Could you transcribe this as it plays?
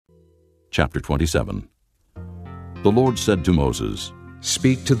Chapter 27. The Lord said to Moses,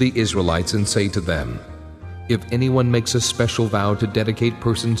 Speak to the Israelites and say to them, If anyone makes a special vow to dedicate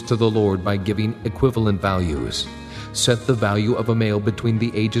persons to the Lord by giving equivalent values, set the value of a male between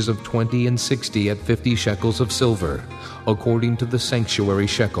the ages of 20 and 60 at 50 shekels of silver, according to the sanctuary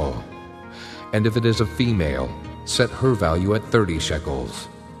shekel. And if it is a female, set her value at 30 shekels.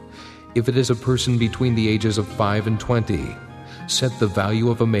 If it is a person between the ages of 5 and 20, set the value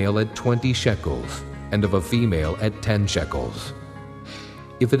of a male at 20 shekels, and of a female at 10 shekels.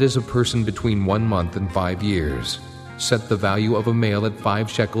 If it is a person between 1 month and 5 years, set the value of a male at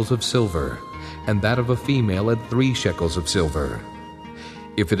 5 shekels of silver, and that of a female at 3 shekels of silver.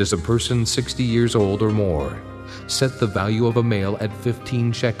 If it is a person 60 years old or more, set the value of a male at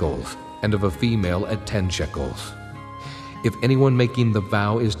 15 shekels, and of a female at 10 shekels. If anyone making the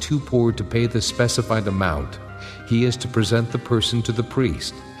vow is too poor to pay the specified amount, he is to present the person to the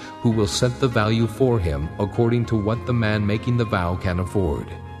priest, who will set the value for him according to what the man making the vow can afford.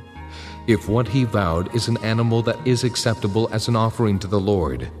 If what he vowed is an animal that is acceptable as an offering to the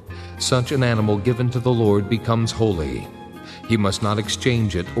Lord, such an animal given to the Lord becomes holy. He must not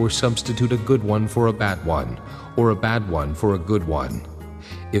exchange it or substitute a good one for a bad one, or a bad one for a good one.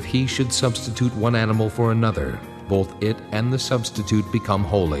 If he should substitute one animal for another, both it and the substitute become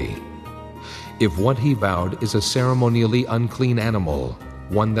holy. If what he vowed is a ceremonially unclean animal,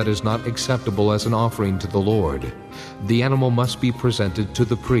 one that is not acceptable as an offering to the Lord, the animal must be presented to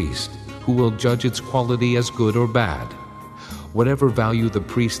the priest, who will judge its quality as good or bad. Whatever value the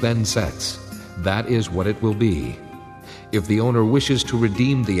priest then sets, that is what it will be. If the owner wishes to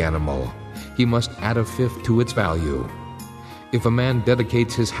redeem the animal, he must add a fifth to its value. If a man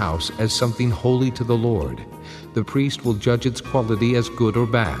dedicates his house as something holy to the Lord, the priest will judge its quality as good or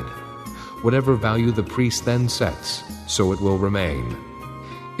bad. Whatever value the priest then sets, so it will remain.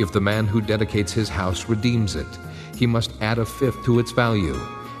 If the man who dedicates his house redeems it, he must add a fifth to its value,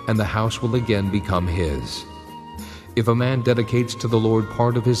 and the house will again become his. If a man dedicates to the Lord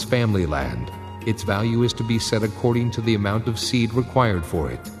part of his family land, its value is to be set according to the amount of seed required for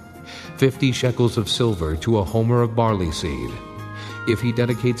it, 50 shekels of silver to a homer of barley seed. If he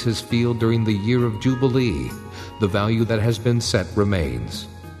dedicates his field during the year of Jubilee, the value that has been set remains.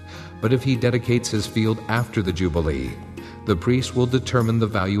 But if he dedicates his field after the Jubilee, the priest will determine the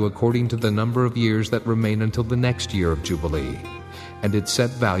value according to the number of years that remain until the next year of Jubilee, and its set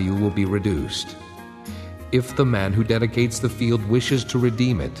value will be reduced. If the man who dedicates the field wishes to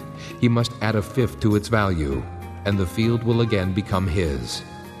redeem it, he must add a fifth to its value, and the field will again become his.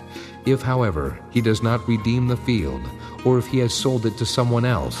 If, however, he does not redeem the field, or if he has sold it to someone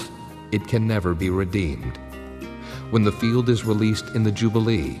else, it can never be redeemed. When the field is released in the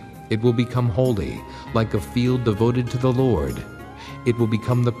Jubilee, it will become holy, like a field devoted to the Lord. It will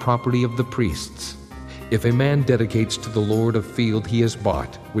become the property of the priests. If a man dedicates to the Lord a field he has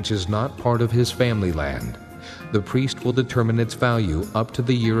bought, which is not part of his family land, the priest will determine its value up to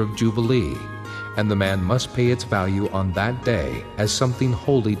the year of Jubilee, and the man must pay its value on that day as something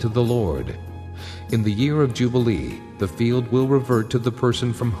holy to the Lord. In the year of Jubilee, the field will revert to the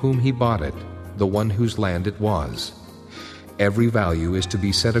person from whom he bought it, the one whose land it was. Every value is to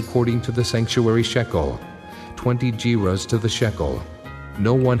be set according to the sanctuary shekel, 20 gerahs to the shekel.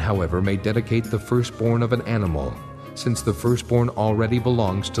 No one, however, may dedicate the firstborn of an animal, since the firstborn already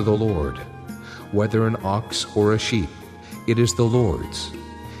belongs to the Lord. Whether an ox or a sheep, it is the Lord's.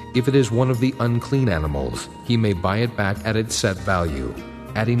 If it is one of the unclean animals, he may buy it back at its set value,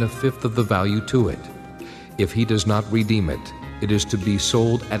 adding a fifth of the value to it. If he does not redeem it, it is to be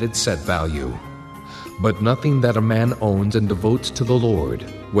sold at its set value. But nothing that a man owns and devotes to the Lord,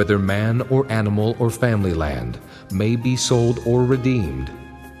 whether man or animal or family land, may be sold or redeemed.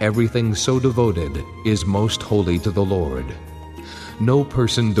 Everything so devoted is most holy to the Lord. No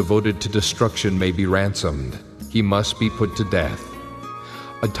person devoted to destruction may be ransomed. He must be put to death.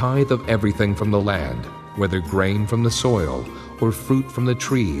 A tithe of everything from the land, whether grain from the soil or fruit from the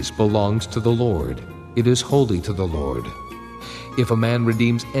trees, belongs to the Lord. It is holy to the Lord. If a man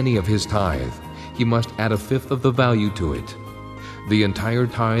redeems any of his tithe, he must add a fifth of the value to it. The entire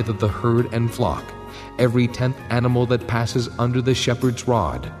tithe of the herd and flock, every 10th animal that passes under the shepherd's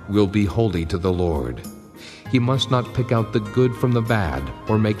rod, will be holy to the Lord. He must not pick out the good from the bad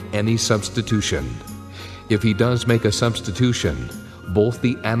or make any substitution. If he does make a substitution, both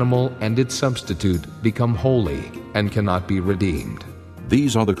the animal and its substitute become holy and cannot be redeemed.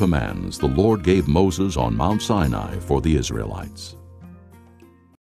 These are the commands the Lord gave Moses on Mount Sinai for the Israelites.